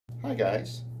Hi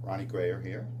guys, Ronnie Grayer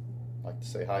here. I'd like to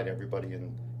say hi to everybody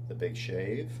in the Big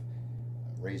Shave,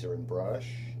 Razor and Brush,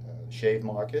 Shave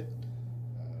Market,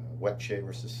 Wet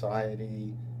Shaver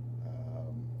Society.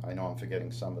 I know I'm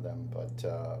forgetting some of them, but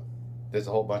there's a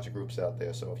whole bunch of groups out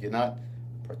there. So if you're not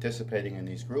participating in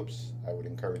these groups, I would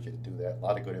encourage you to do that. A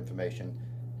lot of good information.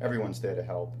 Everyone's there to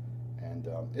help, and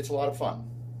it's a lot of fun.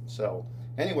 So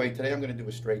anyway, today I'm going to do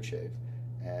a straight shave,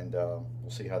 and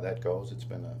we'll see how that goes. It's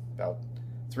been about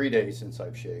 3 days since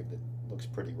I've shaved. It looks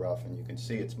pretty rough, and you can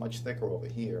see it's much thicker over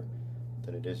here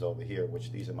than it is over here, which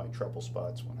these are my treble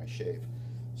spots when I shave.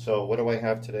 So what do I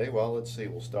have today? Well, let's see.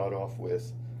 We'll start off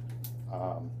with,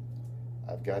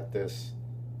 I've got this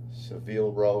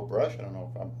Seville Row brush. I don't know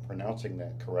if I'm pronouncing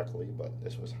that correctly, but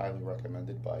this was highly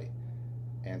recommended by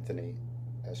Anthony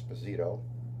Esposito.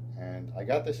 And I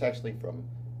got this actually from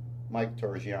Mike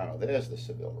Torrigiano. There's the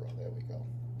Seville Row. There we go.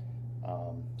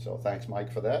 So thanks,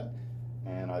 Mike, for that.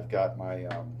 And I've got my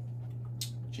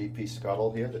GP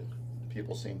Scuttle here that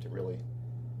people seem to really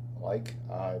like.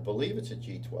 I believe it's a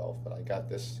G12, but I got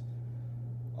this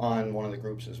on one of the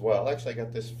groups as well. Actually, I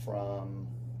got this from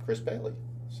Chris Bailey.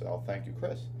 So thank you,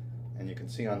 Chris. And you can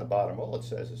see on the bottom, all it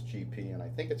says is GP, and I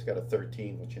think it's got a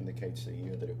 13, which indicates the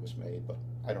year that it was made, but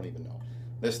I don't even know.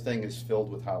 This thing is filled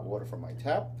with hot water from my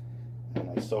tap, and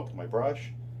I soaked my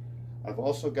brush. I've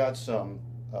also got some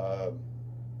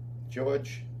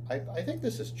George, I think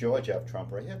this is George F.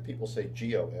 Trumper. I have people say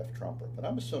Geo F. Trumper, but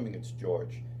I'm assuming it's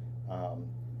George.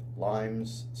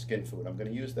 Limes Skin Food. I'm going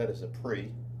to use that as a pre.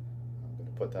 I'm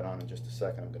going to put that on in just a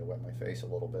second. I'm going to wet my face a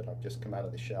little bit. I've just come out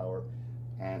of the shower,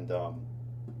 and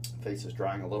face is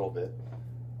drying a little bit.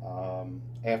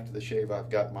 After the shave, I've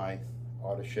got my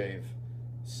Autoshave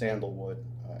Sandalwood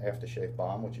Aftershave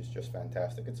Balm, which is just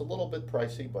fantastic. It's a little bit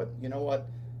pricey, but you know what?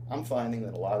 I'm finding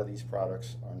that a lot of these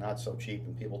products are not so cheap,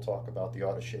 and people talk about the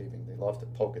auto shaving. They love to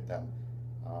poke at them.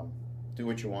 Do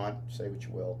what you want, say what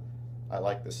you will. I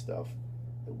like this stuff.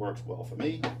 It works well for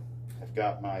me. I've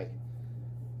got my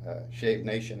Shave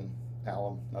Nation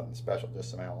alum, nothing special,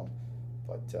 just some alum.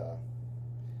 But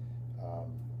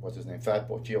what's his name? Fat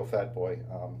Boy, Geo Fat Boy,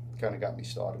 kind of got me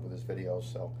started with his videos.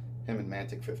 So him and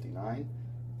Mantic 59.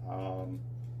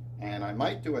 And I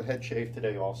might do a head shave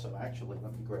today also. Actually,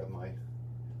 let me grab my.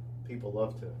 People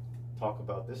love to talk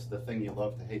about this. Is the thing you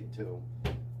love to hate too.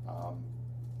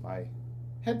 My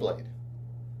head blade,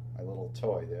 my little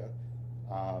toy there.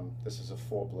 This is a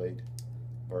 4-blade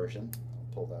version.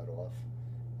 I'll pull that off,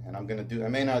 and I'm gonna do. I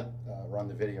may not run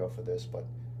the video for this, but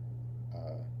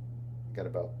got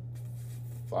about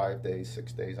 5 days,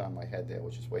 6 days on my head there,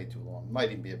 which is way too long.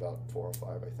 Might even be about 4 or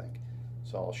 5, I think.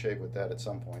 So I'll shave with that at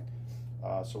some point.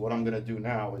 So what I'm gonna do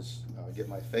now is get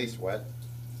my face wet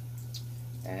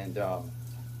and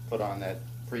put on that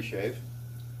pre-shave.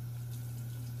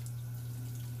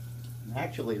 And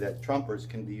actually, that Trumpers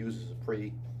can be used as a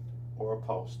pre or a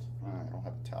post. I don't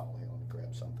have a towel here. Let me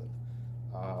grab something.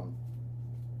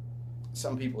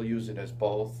 Some people use it as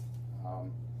both.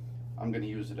 I'm going to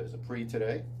use it as a pre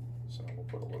today, so we'll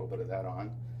put a little bit of that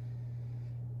on,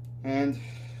 and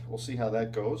we'll see how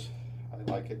that goes. I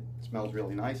like it. It smells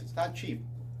really nice. It's not cheap.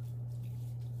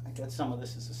 I got some of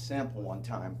this as a sample one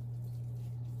time,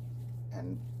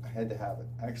 and I had to have it.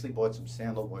 I actually bought some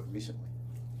sandalwood recently.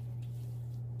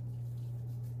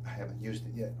 I haven't used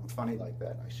it yet. I'm funny like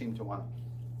that. I seem to want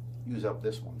to use up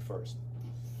this one first.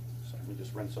 So let me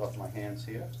just rinse off my hands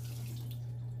here.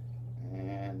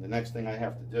 And the next thing I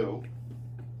have to do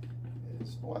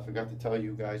is, oh, I forgot to tell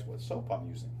you guys what soap I'm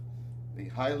using. The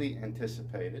highly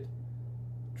anticipated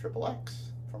Triple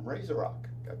X from RazoRock.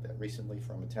 Got that recently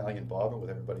from Italian Barber with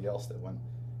everybody else that went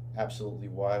absolutely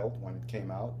wild when it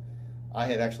came out. I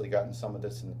had actually gotten some of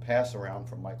this in the pass around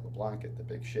from Mike LeBlanc at the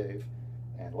Big Shave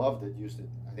and loved it, used it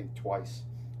I think twice,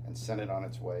 and sent it on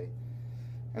its way.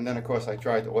 And then of course I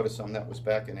tried to order some that was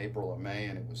back in April or May,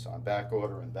 and it was on back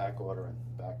order and back order and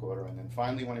back order. And then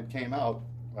finally when it came out,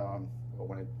 or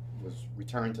when it was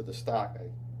returned to the stock, I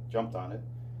jumped on it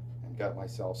and got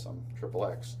myself some Triple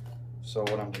X. So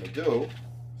what I'm going to do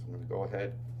is I'm going to go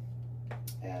ahead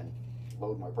and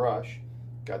load my brush.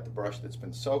 Got the brush that's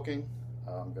been soaking.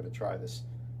 I'm going to try this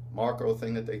Marco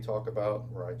thing that they talk about,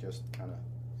 where I just kind of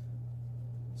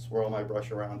swirl my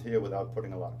brush around here without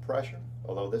putting a lot of pressure.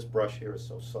 Although this brush here is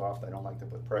so soft, I don't like to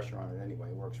put pressure on it anyway.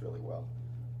 It works really well.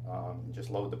 Just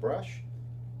load the brush,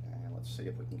 and let's see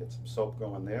if we can get some soap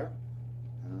going there.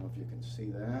 I don't know if you can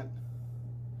see that.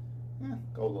 Yeah,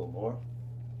 go a little more.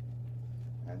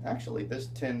 And actually this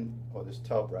tin, or this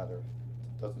tub rather,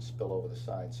 doesn't spill over the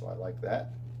side, so I like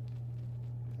that.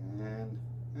 And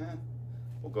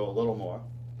we'll go a little more.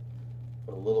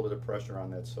 Put a little bit of pressure on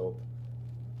that soap,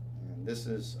 and And this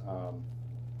is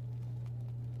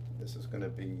going to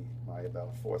be my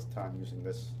about fourth time using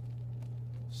this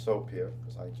soap here,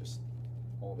 because I just,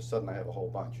 all of a sudden I have a whole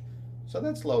bunch. So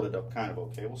that's loaded up kind of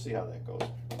okay. We'll see how that goes.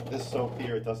 This soap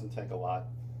here, it doesn't take a lot.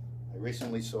 I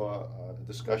recently saw a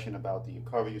discussion about, do you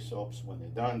cover your soaps when they're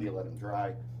done? Do you let them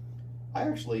dry? I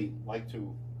actually like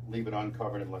to leave it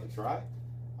uncovered and let it dry.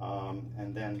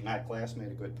 And then Matt Glass made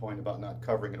a good point about not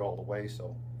covering it all the way,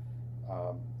 so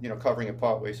you know, covering it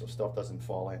part way so stuff doesn't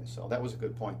fall in. So that was a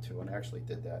good point too, and I actually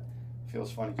did that. It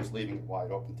feels funny just leaving it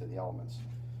wide open to the elements.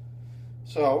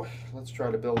 So let's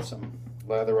try to build some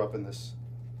lather up in this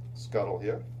scuttle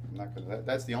here. I'm not gonna.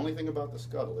 That's the only thing about the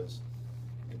scuttle, is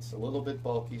it's a little bit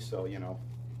bulky, so you know,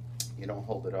 you don't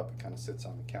hold it up. It kind of sits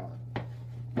on the counter.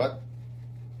 But,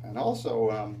 and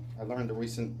also I learned a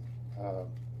recent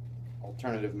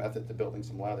alternative method to building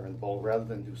some lather in the bowl. Rather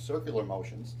than do circular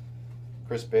motions,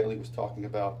 Chris Bailey was talking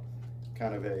about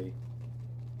kind of a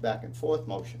back and forth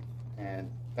motion. And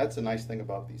that's a nice thing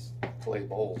about these clay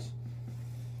bowls,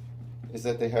 is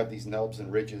that they have these nubs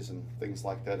and ridges and things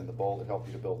like that in the bowl that help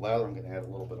you to build lather. I'm going to add a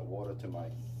little bit of water to my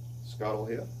scuttle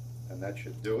here, and that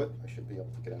should do it. I should be able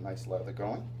to get a nice lather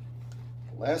going.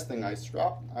 The last thing I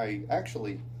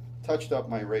actually touched up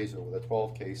my razor with a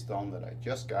 12K stone that I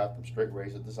just got from Straight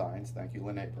Razor Designs. Thank you,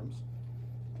 Lynn Abrams.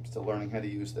 I'm still learning how to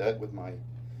use that with my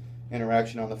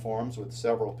interaction on the forums with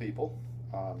several people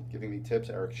giving me tips,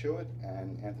 Eric Schuett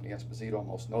and Anthony Esposito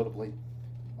most notably,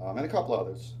 and a couple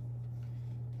others.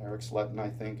 Eric Sletton, I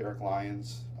think, Eric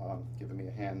Lyons, giving me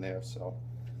a hand there. So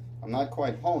I'm not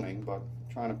quite honing, but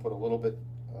trying to put a little bit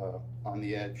on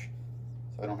the edge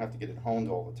so I don't have to get it honed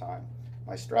all the time.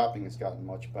 My stropping has gotten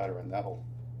much better, and that'll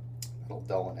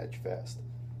dull an edge fast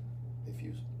if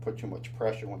you put too much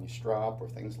pressure when you strop or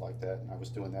things like that, and I was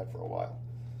doing that for a while.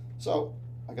 So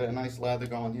I got a nice lather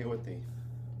going here with the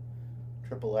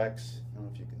Triple X. I don't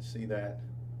know if you can see that,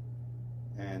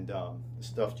 and the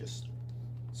stuff just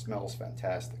smells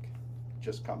fantastic. It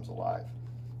just comes alive.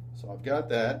 So I've got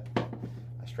that.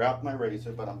 I strapped my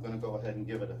razor, but I'm going to go ahead and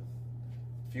give it a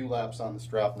few laps on the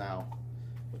strap now,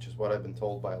 which is what I've been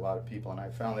told by a lot of people, and I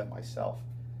found that myself.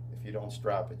 If you don't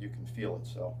strap it, you can feel it.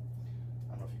 So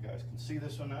I don't know if you guys can see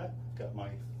this or not. Got my,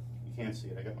 you can't see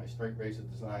it. I got my Straight Razor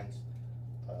Designs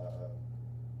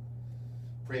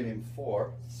Premium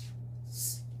 4.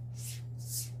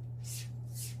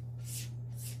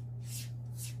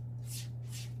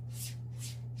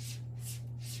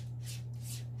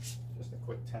 Just a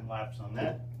quick 10 laps on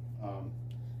that.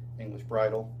 English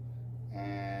bridle,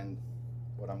 and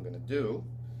what I'm going to do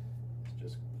is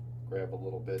just grab a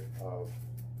little bit of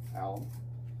alum,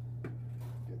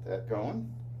 get that going,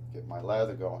 get my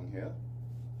lather going here.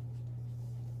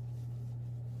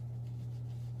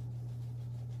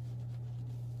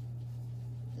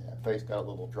 Yeah, face got a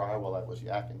little dry while I was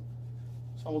yakking,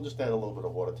 so we'll just add a little bit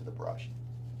of water to the brush,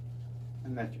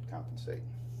 and that should compensate.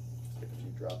 Get a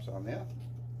few drops on there.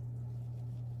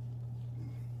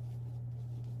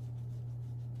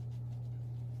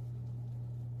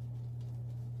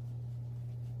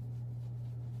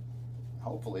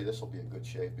 Hopefully this will be a good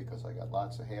shape, because I got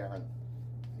lots of hair and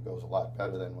it goes a lot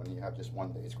better than when you have just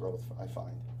one day's growth, I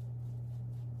find.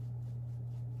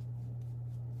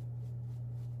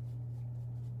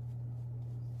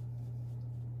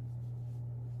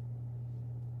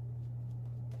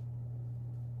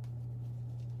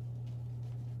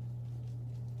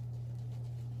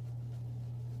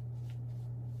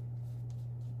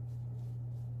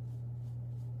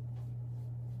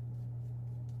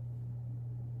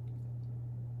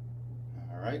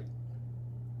 All right.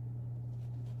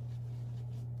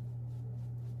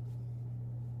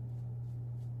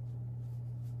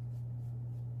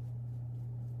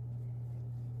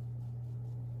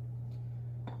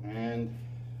 And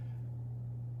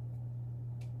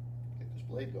get this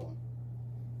blade going.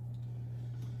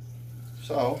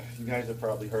 So, you guys have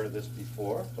probably heard of this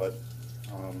before, but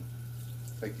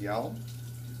take the alum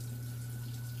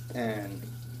and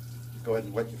go ahead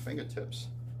and wet your fingertips,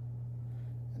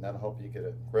 and that'll help you get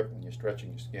a grip when you're stretching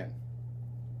your skin.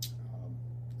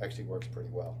 Actually works pretty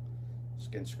well.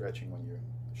 Skin stretching when you're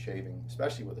shaving,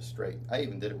 especially with a straight. I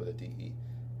even did it with a DE.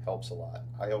 Helps a lot.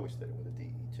 I always did it with a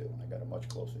DE too, and I got a much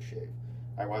closer shave.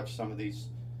 I watched some of these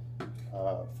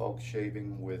folks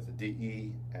shaving with the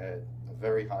DE at a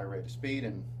very high rate of speed,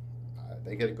 and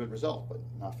they get a good result, but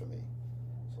not for me.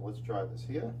 So let's try this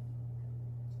here.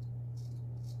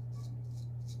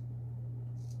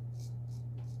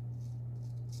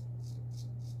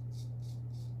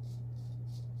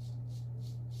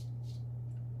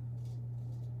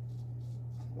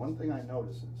 One thing I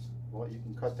notice is, well, you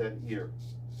can cut that ear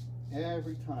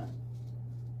every time.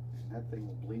 That thing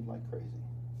will bleed like crazy.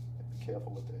 Be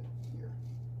careful with it here.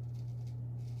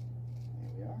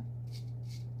 There we are.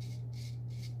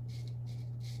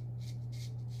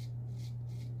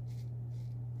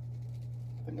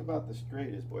 The thing about the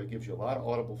straight is, boy, it gives you a lot of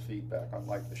audible feedback,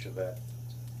 unlike the Chevette.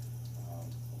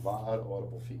 A lot of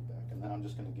audible feedback. And then I'm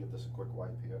just going to give this a quick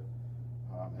wipe here.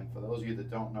 And for those of you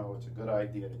that don't know, it's a good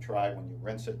idea to try when you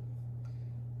rinse it,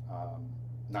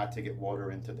 not to get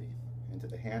water into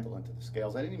the handle, into the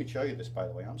scales. I didn't even show you this, by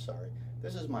the way. I'm sorry.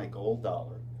 This is my gold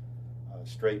dollar,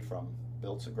 straight from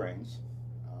Built of Grains.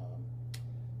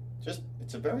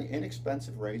 It's a very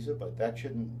inexpensive razor, but that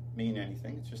shouldn't mean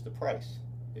anything. It's just the price.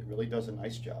 It really does a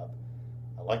nice job.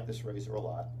 I like this razor a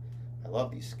lot. I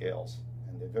love these scales,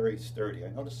 and they're very sturdy. I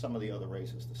noticed some of the other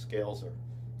razors, the scales are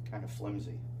kind of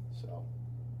flimsy. So.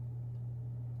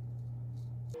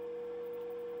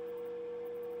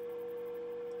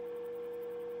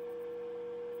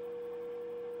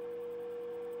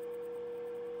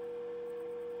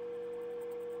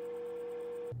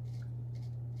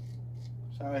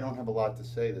 Sorry, I don't have a lot to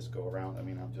say this go around. I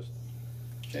mean, I'm just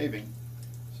shaving.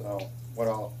 So what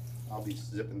I'll be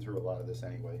zipping through a lot of this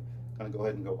anyway. I'm going to go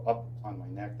ahead and go up on my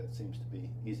neck. That seems to be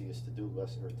easiest to do,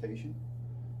 less irritation.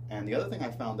 And the other thing I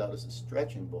found out is the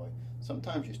stretching, boy.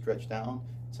 Sometimes you stretch down,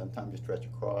 sometimes you stretch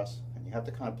across, and you have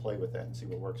to kind of play with that and see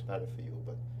what works better for you.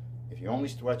 But if you only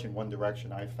stretch in one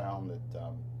direction, I found that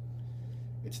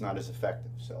it's not as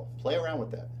effective. So play around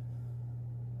with that.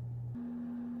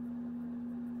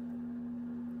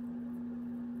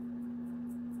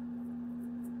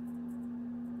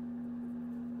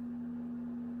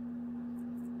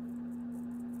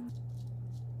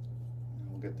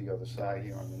 Get the other side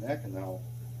here on the neck, and then I'll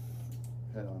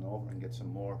head on over and get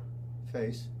some more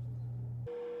face.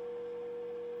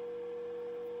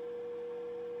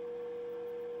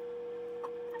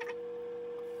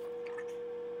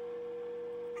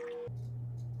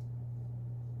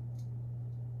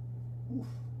 Oof.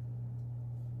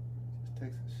 Just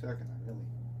takes a second. I really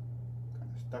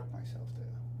kind of stuck myself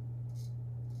there.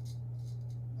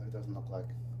 But it doesn't look like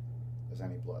there's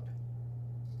any blood.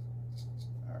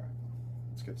 All right.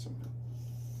 Let's get some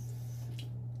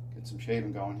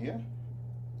shaving going here.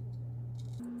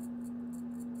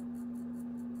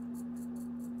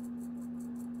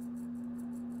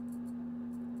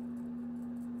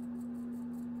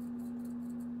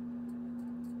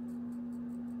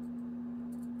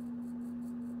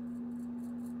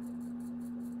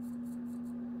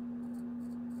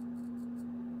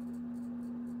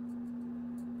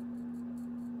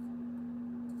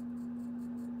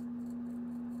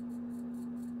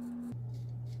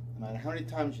 No matter how many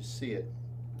times you see it,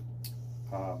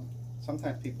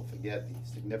 sometimes people forget the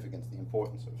significance, the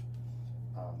importance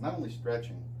of not only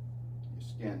stretching your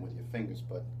skin with your fingers,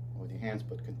 but with your hands,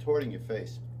 but contorting your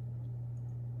face.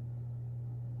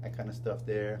 That kind of stuff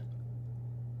there,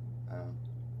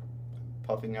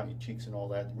 puffing out your cheeks and all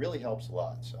that really helps a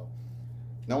lot. So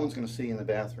if no one's going to see you in the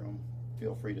bathroom,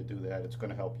 feel free to do that. It's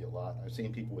going to help you a lot. I've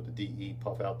seen people with the DE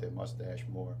puff out their mustache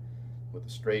more. With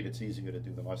the straight, it's easier to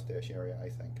do the mustache area, I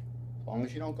think. As long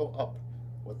as you don't go up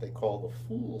what they call the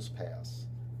fool's pass.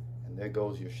 And there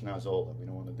goes your schnozola. We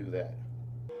don't want to do that.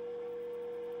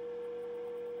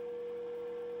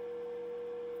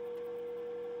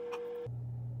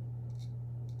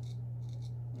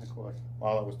 And of course,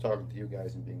 while I was talking to you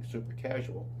guys and being super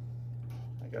casual,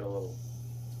 I got a little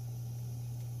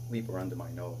leaper under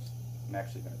my nose. I'm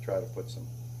actually going to try to put some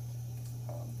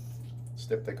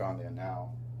Styptic on there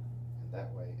now.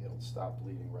 That way it'll stop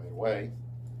bleeding right away,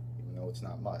 even though it's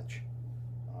not much.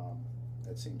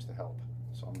 That seems to help.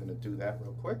 So I'm going to do that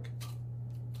real quick.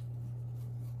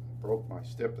 I broke my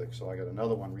Styptic, so I got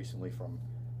another one recently from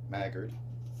Maggard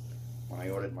when I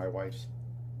ordered my wife's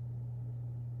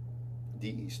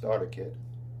DE starter kit.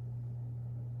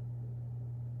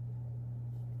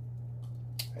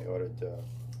 I ordered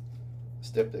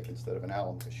Styptic instead of an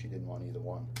alum because she didn't want either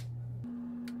one.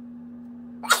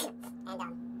 And yeah,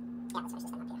 let's finish this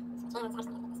thing up here. Switch hands.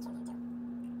 Actually, I'm going to get this chin hand too.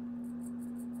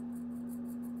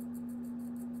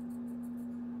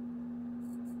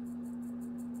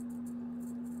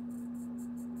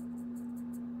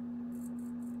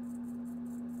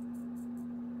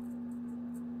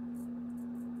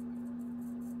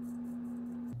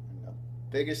 And the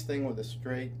biggest thing with a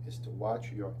straight is to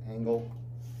watch your angle.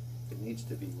 It needs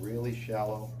to be really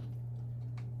shallow.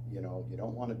 You know, you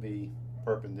don't want to be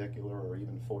perpendicular or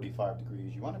even 45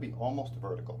 degrees. You want to be almost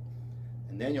vertical,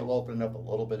 and then you'll open it up a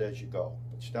little bit as you go,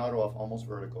 but start off almost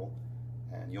vertical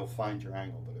and you'll find your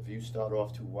angle. But if you start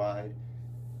off too wide,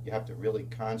 you have to really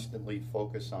constantly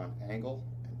focus on angle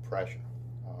and pressure,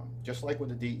 just like with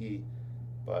the DE,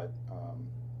 but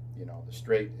you know, the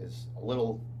straight is a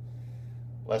little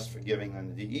less forgiving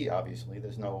than the DE. Obviously,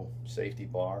 there's no safety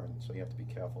bar, and so you have to be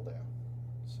careful there.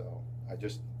 So I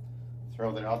just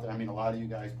throw that out there. I mean, a lot of you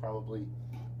guys probably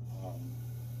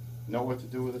know what to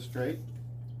do with a straight,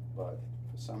 but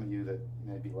for some of you that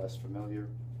may be less familiar,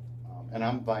 and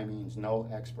I'm by means no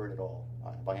expert at all,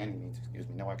 by any means, excuse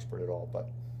me, no expert at all, but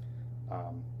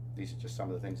these are just some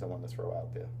of the things I want to throw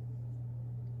out there.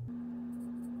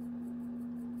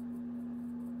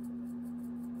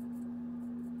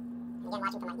 Again,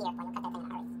 watching from my ear, but you'll cut that thing in a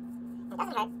hurry. It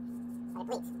doesn't hurt, but it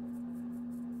bleeds.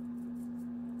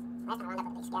 Last time I wound up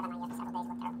with a big scab on my ear for several days. It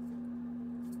looked terrible.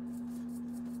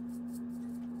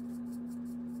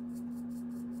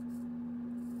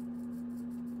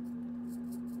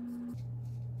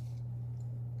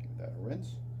 Give that a rinse.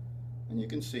 And you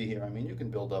can see here, I mean, you can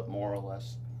build up more or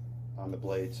less on the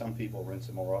blade. Some people rinse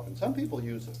it more often. Some people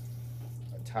use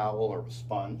a towel or a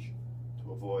sponge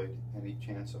to avoid any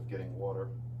chance of getting water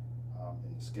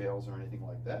in the scales or anything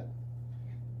like that.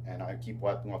 And I keep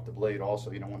wiping off the blade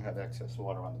also. You don't want to have excess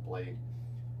water on the blade.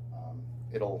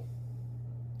 It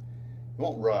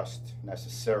won't rust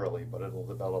necessarily, but it'll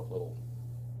develop little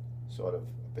sort of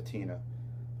patina,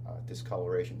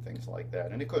 discoloration, things like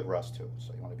that. And it could rust too,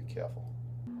 so you want to be careful.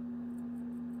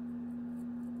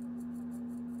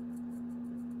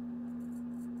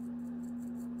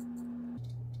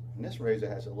 And this razor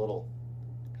has a little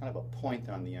kind of a point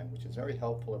on the end, which is very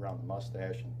helpful around the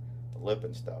mustache and the lip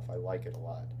and stuff. I like it a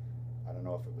lot. I don't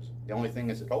know if it was, the only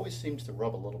thing is it always seems to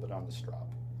rub a little bit on the strop,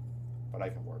 but I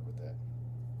can work with that.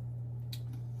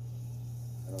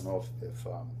 I don't know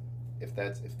if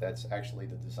that's actually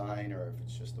the design or if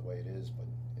it's just the way it is, but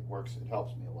it works. It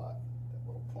helps me a lot, that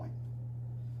little point.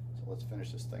 So let's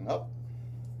finish this thing up.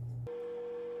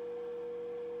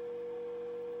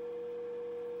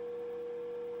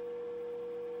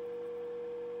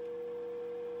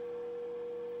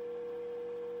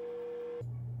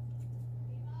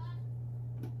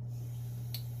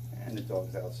 And the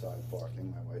dog's outside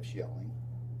barking. My wife's yelling.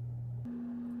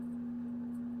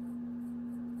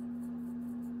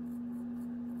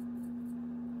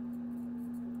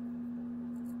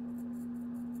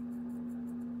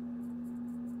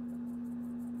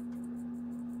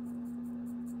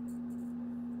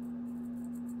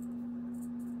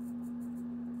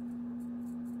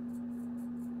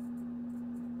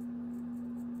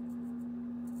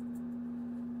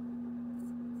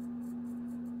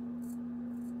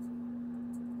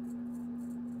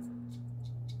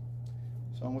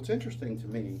 So what's interesting to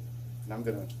me, and I'm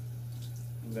gonna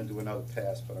do another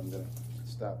pass, but I'm gonna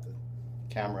stop the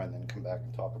camera and then come back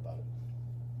and talk about it.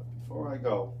 But before I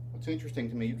go, what's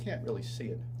interesting to me, you can't really see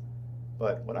it,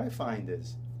 but what I find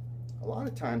is a lot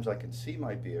of times I can see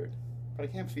my beard, but I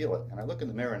can't feel it. And I look in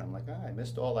the mirror and I'm like, I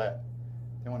missed all that.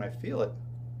 Then when I feel it,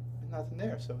 there's nothing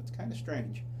there. So it's kind of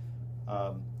strange.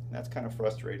 And that's kind of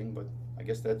frustrating, but I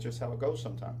guess that's just how it goes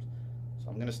sometimes. So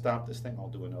I'm gonna stop this thing. I'll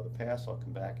do another pass. I'll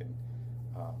come back and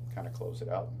kind of close it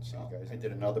out and see you guys. I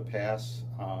did another pass,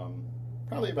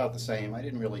 probably about the same. I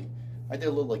did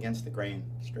a little against the grain,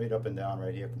 straight up and down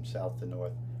right here from south to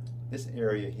north. This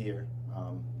area here,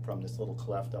 from this little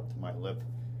cleft up to my lip,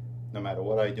 no matter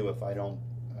what I do, if I don't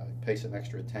pay some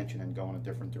extra attention and go in a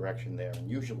different direction there,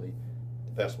 and usually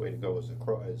the best way to go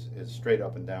is straight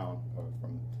up and down, or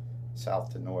from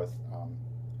south to north.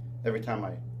 Every time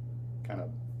I kind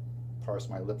of parse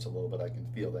my lips a little bit, I can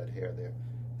feel that hair there.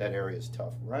 That area is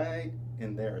tough, right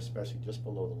in there, especially just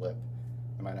below the lip.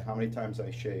 No matter how many times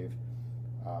I shave,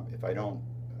 if I don't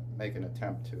make an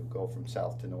attempt to go from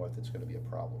south to north, it's going to be a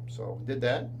problem. So I did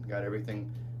that, got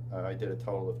everything. I did a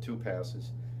total of 2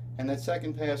 passes. And that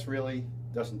second pass really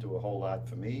doesn't do a whole lot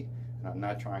for me, and I'm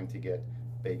not trying to get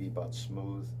baby butt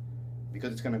smooth,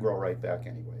 because it's going to grow right back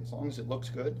anyway, as long as it looks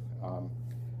good.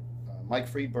 Mike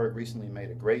Friedberg recently made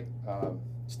a great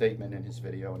statement in his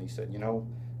video, and he said, you know,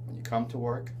 when you come to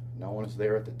work, no one is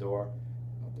there at the door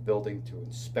of the building to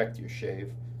inspect your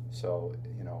shave. So,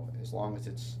 you know, as long as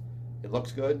it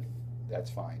looks good, that's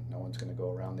fine. No one's going to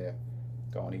go around there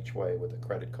going each way with a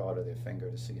credit card or their finger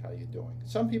to see how you're doing.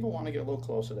 Some people want to get a little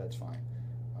closer, that's fine.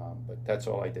 But that's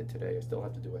all I did today. I still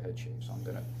have to do a head shave. So I'm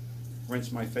going to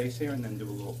rinse my face here and then do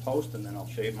a little post, and then I'll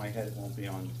shave my head. It won't be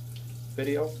on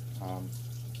video.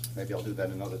 Maybe I'll do that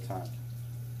another time.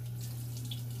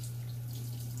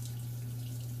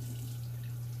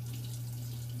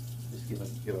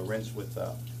 Just give a rinse with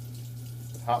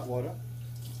hot water.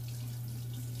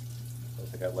 I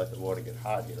think I let the water get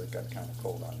hot here. It got kind of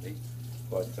cold on me.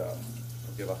 But I'll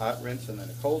give a hot rinse and then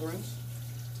a cold rinse.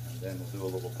 And then we'll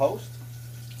do a little post.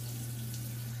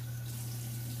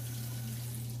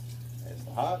 There's the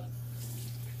So hot.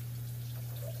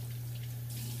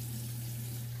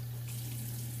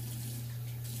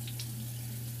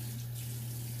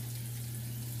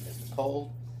 It's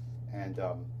cold, and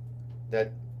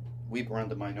that weeper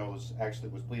under my nose actually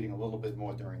was bleeding a little bit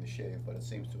more during the shave, but it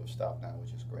seems to have stopped now,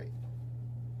 which is great.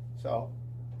 So,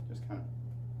 just kind of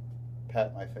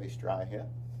pat my face dry here.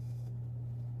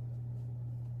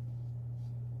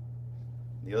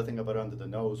 The other thing about under the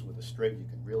nose with a straight, you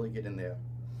can really get in there.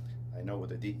 I know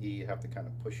with a DE, you have to kind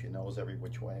of push your nose every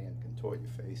which way and contort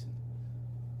your face. And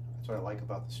that's what I like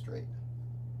about the straight.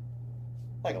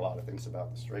 I like a lot of things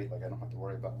about the straight, like I don't have to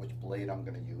worry about which blade I'm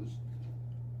going to use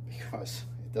because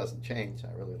it doesn't change.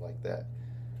 I really like that.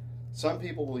 Some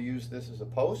people will use this as a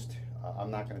post. I'm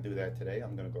not going to do that today.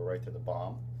 I'm going to go right to the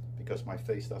balm because my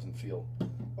face doesn't feel,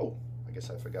 oh, I guess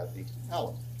I forgot the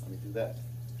alum. Let me do that.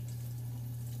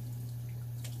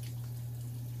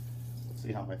 Let's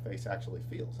see how my face actually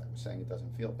feels. I was saying it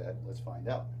doesn't feel bad. Let's find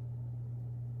out.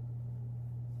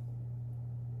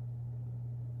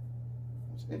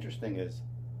 What's interesting is,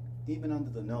 even under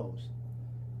the nose,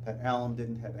 that alum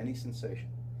didn't have any sensation.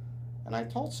 And I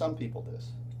told some people this,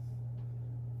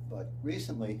 but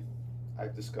recently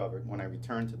I've discovered when I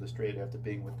returned to the straight after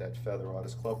being with that feather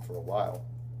Artist Club for a while,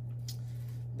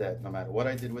 that no matter what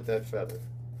I did with that feather,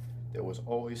 there was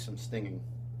always some stinging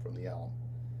from the alum.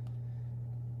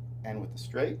 And with the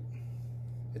straight,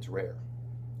 it's rare.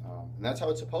 And that's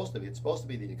how it's supposed to be. It's supposed to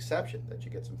be the exception that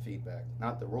you get some feedback,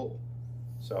 not the rule.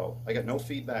 So I got no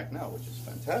feedback now, which is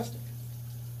fantastic.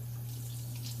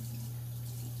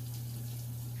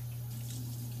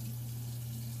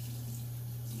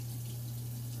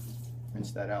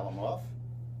 Rinse that alum off,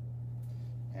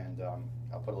 and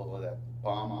I'll put a little of that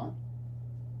balm on.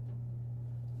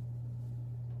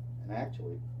 And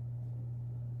actually,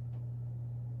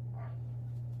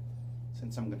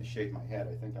 since I'm going to shave my head,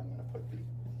 I think I'm going to put the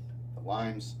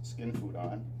Limes Skin Food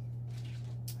on.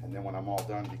 And then when I'm all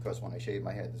done, because when I shave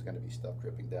my head, there's going to be stuff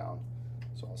dripping down.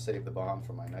 So I'll save the balm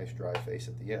for my nice dry face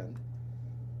at the end.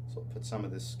 So I'll put some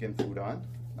of this Skin Food on.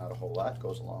 Not a whole lot,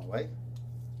 goes a long way.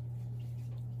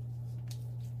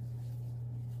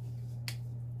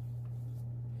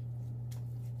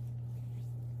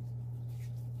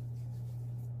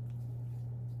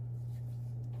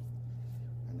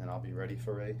 And then I'll be ready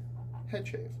for a head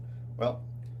shave. Well,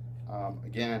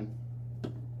 again,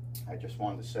 I just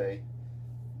wanted to say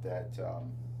that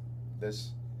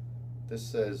this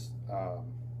says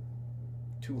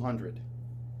 200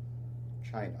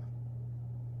 China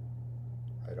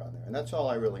right on there, and that's all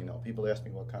I really know. People ask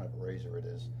me what kind of a razor it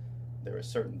is. There are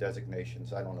certain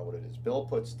designations. I don't know what it is. Bill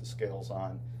puts the scales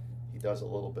on. He does a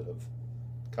little bit of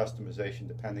customization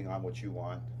depending on what you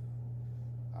want.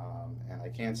 And I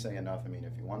can't say enough. I mean,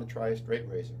 if you want to try a straight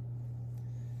razor,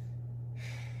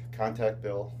 contact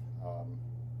Bill.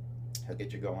 He'll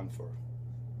get you going for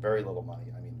very little money.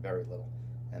 I mean, very little.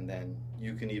 And then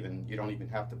you don't even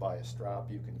have to buy a strop.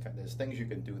 There's things you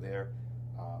can do there,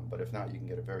 but if not, you can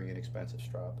get a very inexpensive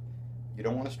strop. You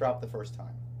don't want to strop the first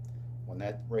time. When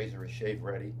that razor is shave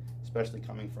ready, especially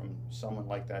coming from someone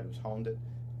like that who's honed it,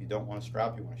 you don't want to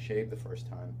strop. You want to shave the first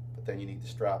time, but then you need to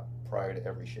strop prior to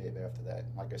every shave after that.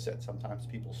 Like I said, sometimes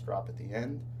people strop at the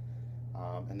end,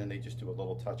 and then they just do a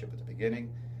little touch up at the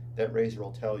beginning. That razor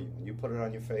will tell you when you put it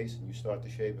on your face and you start to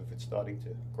shave, if it's starting to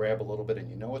grab a little bit and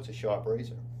you know it's a sharp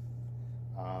razor,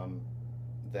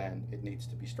 then it needs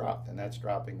to be stropped, and that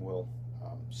stropping will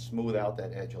smooth out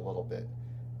that edge a little bit.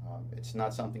 It's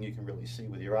not something you can really see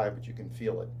with your eye, but you can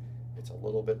feel it. It's a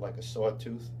little bit like a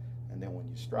sawtooth, and then when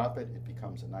you strop it, it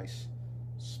becomes a nice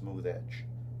smooth edge.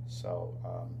 So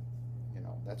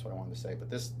that's what I wanted to say. But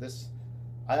this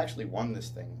I actually won this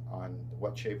thing on the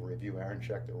What Shaver Review. Aaron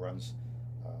Schechter runs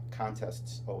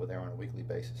contests over there on a weekly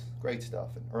basis. Great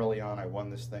stuff. And early on I won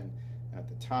this thing, and at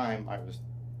the time I was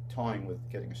toying with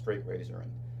getting a straight razor,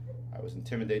 and I was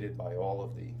intimidated by all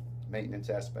of the maintenance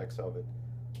aspects of it.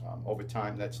 Over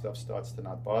time that stuff starts to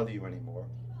not bother you anymore.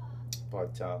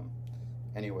 But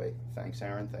anyway, thanks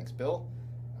Aaron, thanks Bill.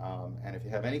 And if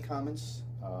you have any comments,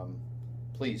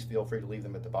 please feel free to leave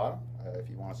them at the bottom. If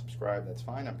you want to subscribe, that's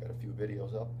fine. I've got a few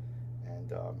videos up.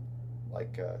 And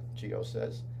like Gio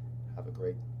says, have a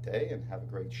great day and have a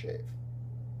great shave.